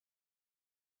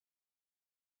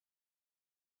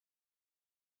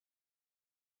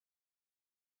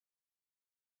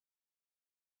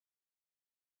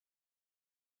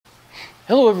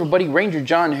Hello everybody, Ranger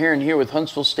John here and here with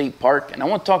Huntsville State Park, and I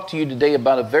want to talk to you today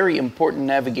about a very important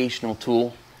navigational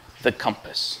tool, the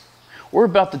compass. We're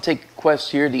about to take a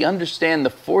quest here to understand the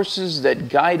forces that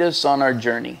guide us on our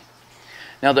journey.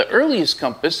 Now the earliest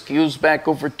compass goes back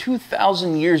over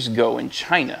 2,000 years ago in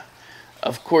China.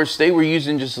 Of course, they were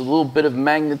using just a little bit of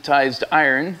magnetized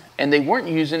iron, and they weren't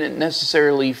using it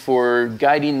necessarily for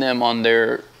guiding them on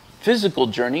their physical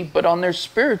journey, but on their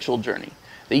spiritual journey.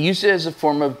 They used it as a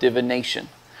form of divination.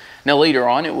 Now later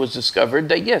on it was discovered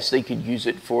that yes, they could use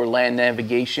it for land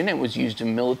navigation. It was used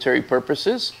in military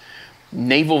purposes.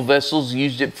 Naval vessels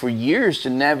used it for years to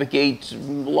navigate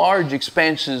large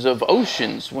expanses of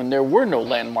oceans when there were no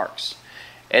landmarks.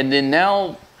 And then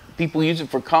now people use it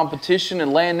for competition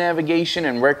and land navigation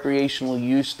and recreational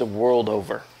use the world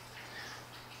over.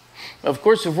 Of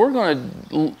course, if we're going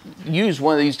to use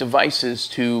one of these devices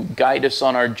to guide us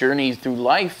on our journey through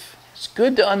life, it's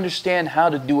good to understand how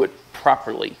to do it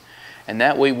properly, and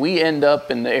that way we end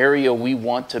up in the area we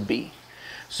want to be.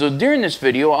 So during this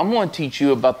video, I'm going to teach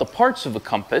you about the parts of a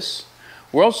compass.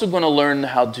 We're also going to learn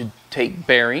how to take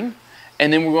bearing,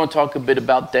 and then we're going to talk a bit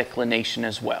about declination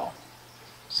as well.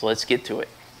 So let's get to it.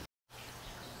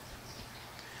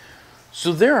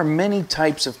 So there are many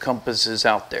types of compasses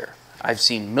out there. I've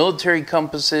seen military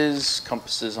compasses,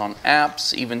 compasses on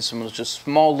apps, even some of just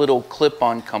small little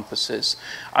clip-on compasses.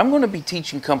 I'm going to be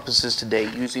teaching compasses today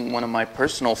using one of my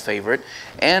personal favorite,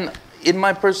 and in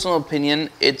my personal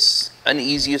opinion, it's an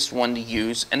easiest one to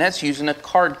use, and that's using a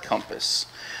card compass.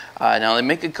 Now they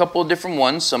make a couple of different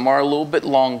ones. Some are a little bit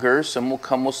longer, some will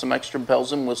come with some extra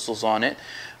bells and whistles on it,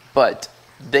 but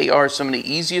they are some of the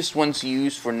easiest ones to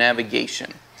use for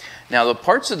navigation. Now the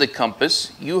parts of the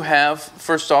compass, you have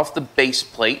first off the base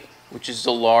plate, which is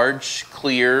the large,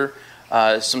 clear,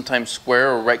 sometimes square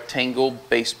or rectangle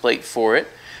base plate for it.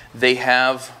 They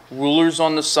have rulers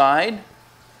on the side,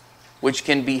 which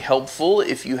can be helpful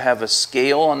if you have a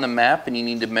scale on the map and you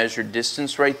need to measure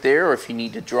distance right there, or if you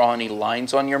need to draw any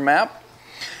lines on your map.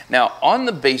 Now on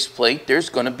the base plate, there's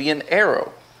going to be an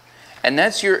arrow, and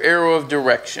that's your arrow of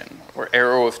direction or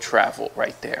arrow of travel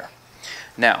right there.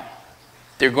 Now,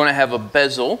 they're going to have a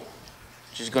bezel,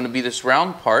 which is going to be this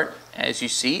round part. As you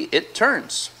see, it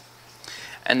turns.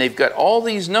 And they've got all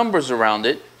these numbers around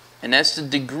it, and that's the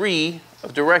degree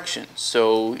of direction.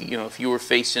 So, you know, if you were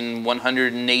facing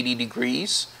 180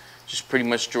 degrees, just pretty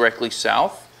much directly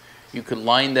south, you could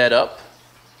line that up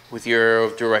with your arrow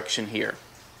of direction here.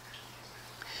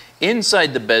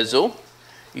 Inside the bezel,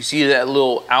 you see that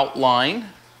little outline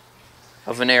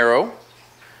of an arrow.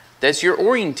 That's your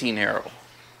orienting arrow,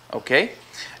 okay?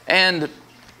 And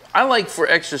I like for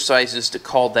exercises to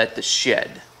call that the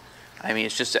shed. I mean,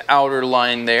 it's just an outer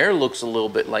line there, looks a little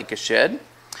bit like a shed.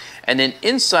 And then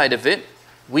inside of it,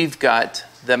 we've got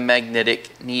the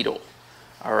magnetic needle.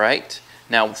 All right.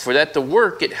 Now, for that to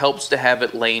work, it helps to have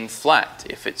it laying flat.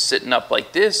 If it's sitting up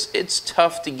like this, it's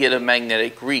tough to get a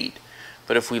magnetic read.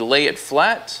 But if we lay it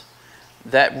flat,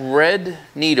 that red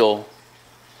needle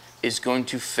is going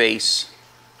to face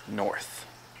north.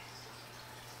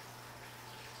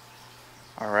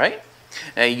 All right.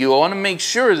 Now you want to make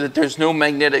sure that there's no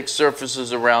magnetic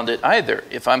surfaces around it either.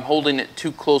 If I'm holding it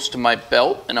too close to my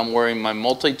belt and I'm wearing my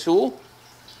multi-tool,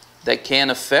 that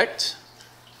can affect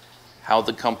how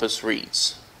the compass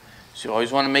reads. So you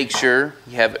always want to make sure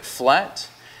you have it flat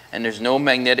and there's no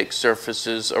magnetic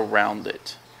surfaces around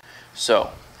it.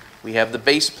 So we have the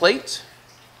base plate,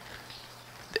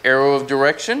 the arrow of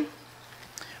direction,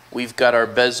 we've got our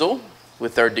bezel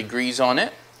with our degrees on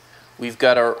it. We've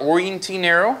got our orienting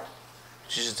arrow,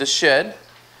 which is the shed,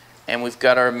 and we've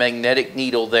got our magnetic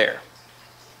needle there.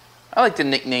 I like to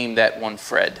nickname that one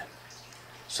Fred.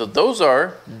 So those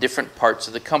are different parts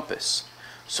of the compass.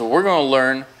 So we're going to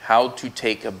learn how to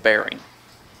take a bearing.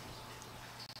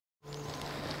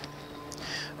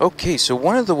 Okay, so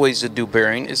one of the ways to do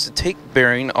bearing is to take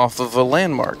bearing off of a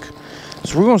landmark.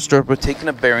 So we're going to start by taking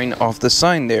a bearing off the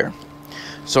sign there.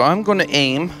 So I'm going to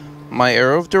aim my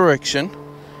arrow of direction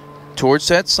towards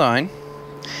that sign,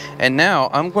 and now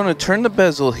I'm going to turn the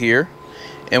bezel here,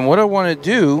 and what I want to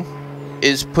do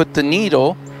is put the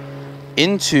needle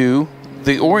into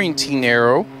the orienting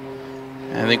arrow.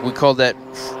 I think we called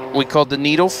the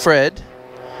needle Fred,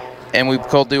 and we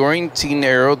called the orienting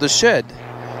arrow the shed.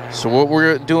 So what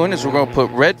we're doing is we're going to put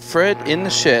red Fred in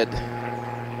the shed.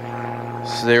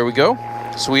 So there we go.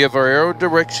 So we have our arrow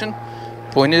direction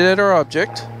pointed at our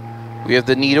object. We have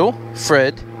the needle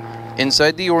Fred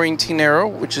inside the orienting arrow,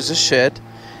 which is a shed,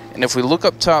 and if we look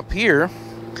up top here,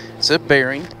 it's a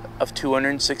bearing of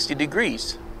 260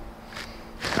 degrees.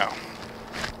 Now,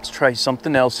 let's try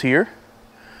something else here.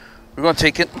 We're going to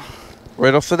take it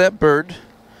right off of that bird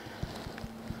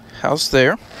house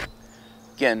there.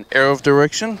 Again, arrow of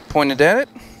direction pointed at it.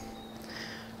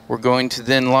 We're going to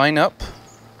then line up,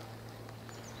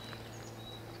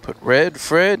 put red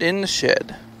Fred in the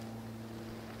shed.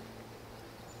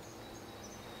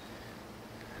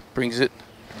 Brings it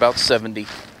about 70.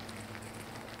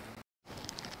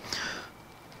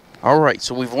 Alright,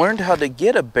 so we've learned how to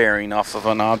get a bearing off of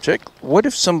an object. What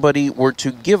if somebody were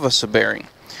to give us a bearing?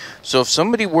 So if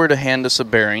somebody were to hand us a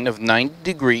bearing of 90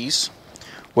 degrees,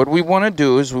 what we want to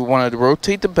do is we want to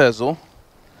rotate the bezel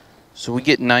so we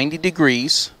get 90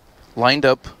 degrees lined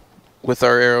up with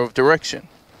our arrow of direction.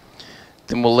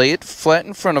 Then we'll lay it flat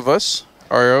in front of us,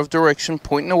 our arrow of direction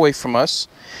pointing away from us,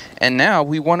 and now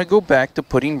we want to go back to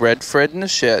putting red Fred in the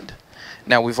shed.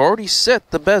 Now we've already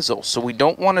set the bezel, so we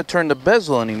don't want to turn the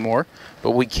bezel anymore, but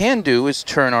what we can do is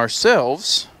turn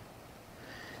ourselves,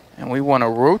 and we want to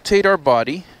rotate our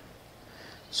body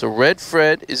so red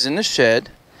Fred is in the shed,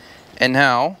 and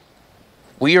now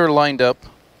we are lined up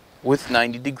with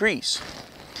 90 degrees.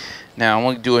 Now I'm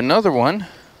going to do another one,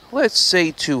 let's say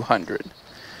 200.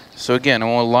 So again, I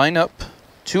want to line up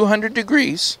 200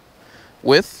 degrees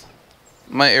with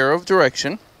my arrow of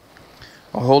direction.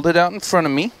 I'll hold it out in front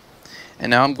of me,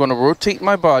 and now I'm going to rotate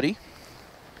my body.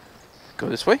 Go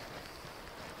this way.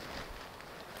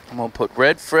 I'm going to put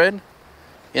red Fred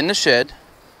in the shed,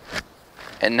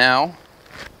 and now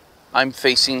I'm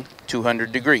facing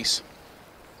 200 degrees.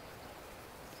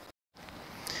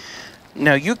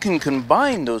 Now you can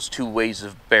combine those two ways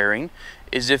of bearing.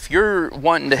 Is if you're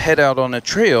wanting to head out on a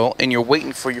trail and you're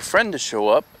waiting for your friend to show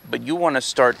up, but you want to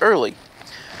start early.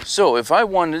 So if I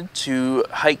wanted to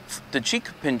hike the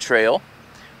Chickapin Trail,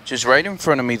 which is right in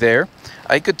front of me there,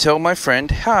 I could tell my friend,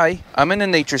 hi, I'm in a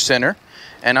nature center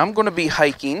and I'm going to be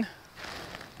hiking.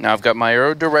 Now I've got my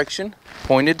arrow direction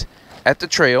pointed at the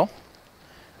trail.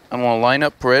 I'm going to line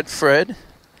up red Fred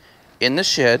in the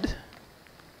shed.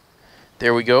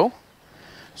 There we go.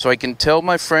 So I can tell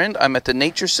my friend I'm at the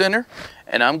nature center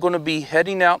and I'm going to be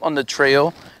heading out on the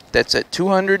trail that's at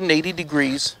 280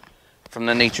 degrees from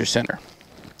the nature center.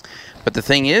 But the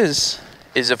thing is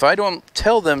if I don't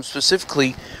tell them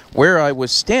specifically where I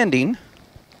was standing,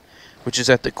 which is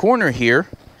at the corner here,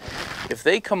 if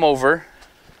they come over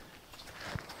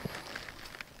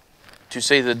to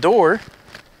say the door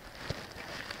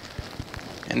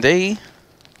and they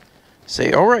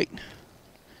say, all right,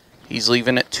 he's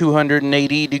leaving at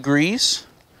 280 degrees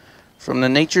from the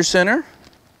nature center.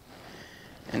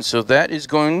 And so that is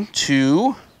going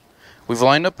to, we've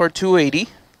lined up our 280.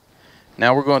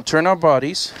 Now we're going to turn our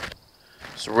bodies.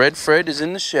 So red Fred is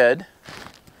in the shed.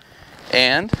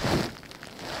 And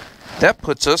that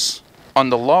puts us on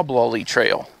the Loblolly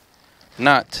Trail,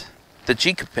 not the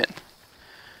Chickapin.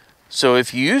 So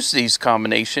if you use these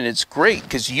combination, it's great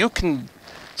because you can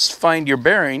find your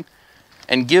bearing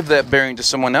and give that bearing to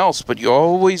someone else, but you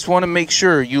always want to make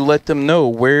sure you let them know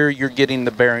where you're getting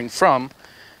the bearing from,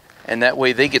 and that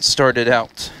way they get started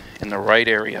out in the right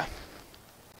area.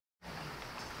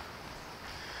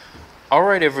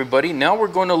 Alright everybody, now we're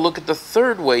going to look at the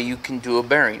third way you can do a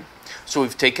bearing. So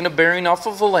we've taken a bearing off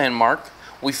of a landmark,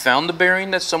 we found the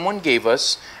bearing that someone gave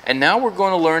us, and now we're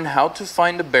going to learn how to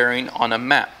find a bearing on a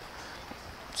map.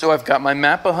 So I've got my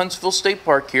map of Huntsville State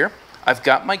Park here, I've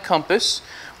got my compass.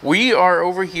 We are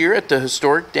over here at the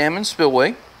historic dam and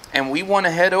spillway, and we want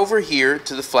to head over here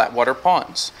to the Flatwater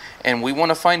Ponds, and we want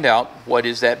to find out what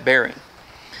is that bearing.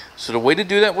 So the way to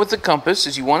do that with the compass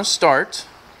is you want to start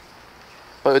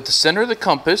at the center of the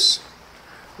compass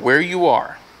where you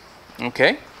are.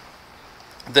 Okay?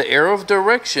 The arrow of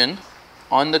direction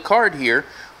on the card here,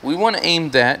 we want to aim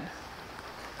that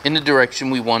in the direction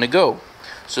we want to go.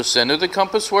 So center the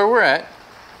compass where we're at,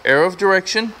 arrow of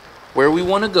direction where we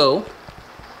want to go.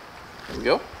 There we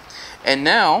go. And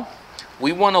now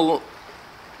we want to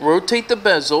rotate the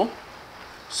bezel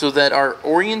so that our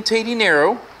orientating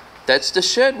arrow, that's the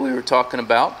shed we were talking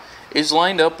about, is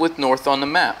lined up with north on the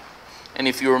map. And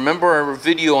if you remember our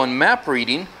video on map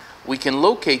reading, we can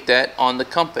locate that on the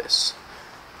compass.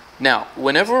 Now,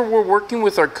 whenever we're working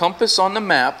with our compass on the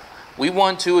map, we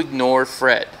want to ignore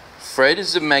Fred. Fred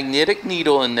is the magnetic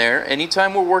needle in there.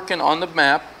 Anytime we're working on the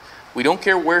map, we don't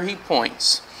care where he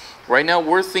points. Right now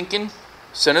we're thinking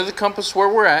center of the compass where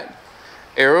we're at,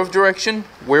 arrow of direction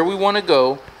where we want to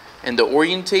go, and the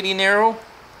orientating arrow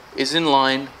is in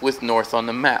line with north on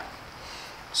the map.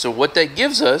 So what that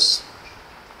gives us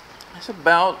is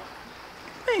about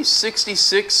maybe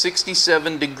 66,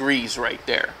 67 degrees right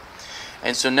there.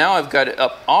 And so now I've got it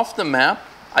up off the map.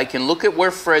 I can look at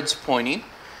where Fred's pointing,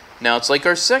 Now it's like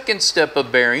our second step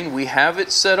of bearing. We have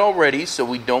it set already, so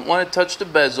we don't want to touch the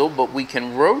bezel, but we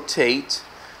can rotate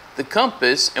the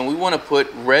compass and we want to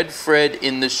put red Fred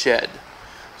in the shed.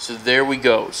 So there we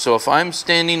go. So if I'm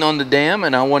standing on the dam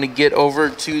and I want to get over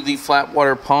to the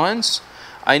flatwater ponds,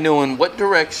 I know in what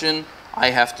direction I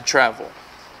have to travel.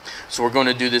 So we're going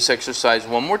to do this exercise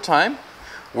one more time.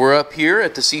 We're up here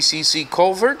at the CCC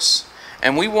culverts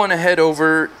and we want to head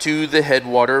over to the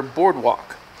headwater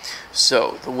boardwalk.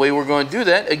 So the way we're going to do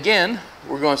that, again,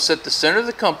 we're going to set the center of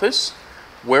the compass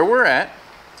where we're at.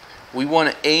 We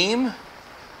want to aim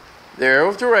the arrow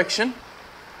of direction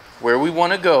where we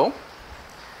want to go.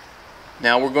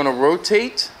 Now we're going to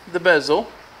rotate the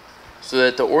bezel so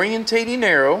that the orientating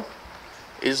arrow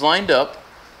is lined up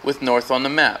with north on the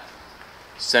map.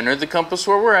 Center of the compass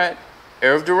where we're at,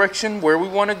 arrow of direction where we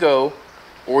want to go,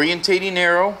 orientating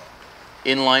arrow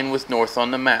in line with north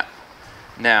on the map.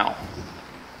 Now,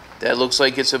 that looks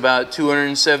like it's about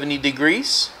 270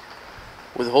 degrees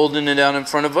with holding it down in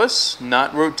front of us,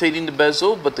 not rotating the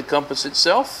bezel but the compass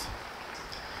itself.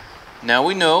 Now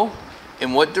we know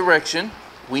in what direction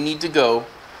we need to go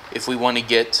if we want to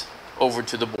get over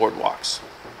to the boardwalks.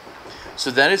 So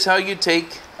that is how you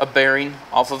take a bearing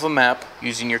off of a map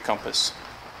using your compass.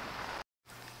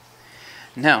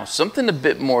 Now, something a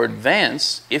bit more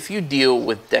advanced if you deal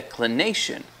with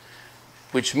declination,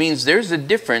 which means there's a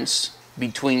difference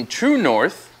between true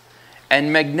north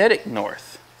and magnetic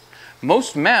north.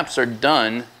 Most maps are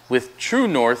done with true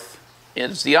north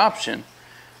as the option.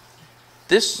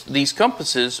 These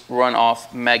compasses run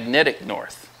off magnetic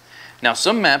north. Now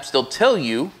some maps, they'll tell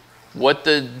you what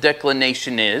the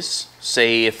declination is,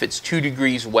 say if it's 2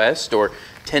 degrees west or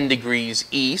 10 degrees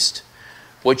east.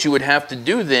 What you would have to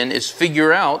do then is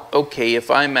figure out, okay, if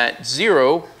I'm at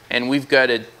 0 and we've got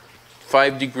a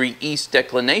 5-degree east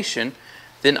declination,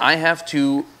 then I have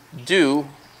to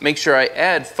make sure I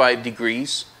add 5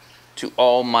 degrees to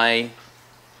all my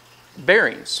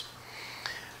bearings.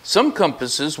 Some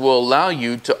compasses will allow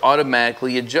you to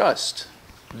automatically adjust.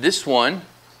 This one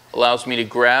allows me to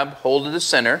grab hold of the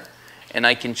center and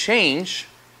I can change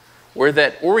where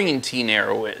that orienting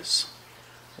arrow is.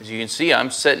 As you can see, I'm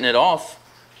setting it off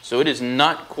so it is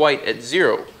not quite at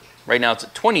 0. Right now it's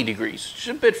at 20 degrees, which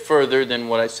is a bit further than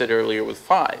what I said earlier with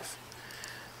 5.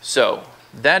 So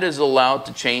that is allowed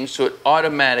to change, so it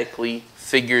automatically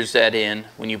figures that in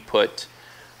when you put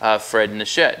Fred in the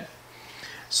shed.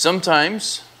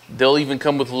 Sometimes they'll even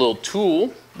come with a little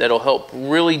tool that'll help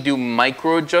really do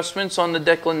micro adjustments on the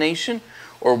declination,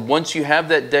 or once you have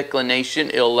that declination,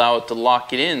 it'll allow it to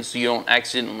lock it in so you don't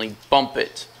accidentally bump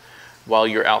it while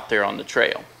you're out there on the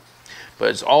trail. But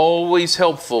it's always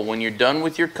helpful when you're done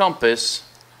with your compass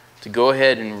to go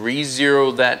ahead and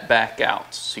re-zero that back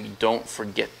out so you don't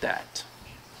forget that.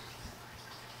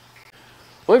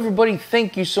 Well everybody,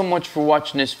 thank you so much for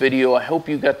watching this video. I hope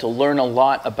you got to learn a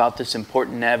lot about this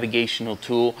important navigational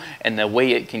tool and the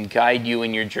way it can guide you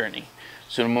in your journey.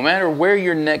 So no matter where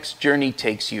your next journey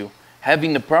takes you,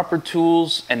 having the proper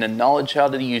tools and the knowledge how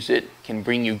to use it can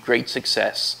bring you great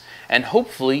success and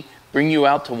hopefully bring you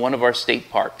out to one of our state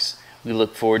parks. We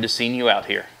look forward to seeing you out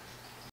here.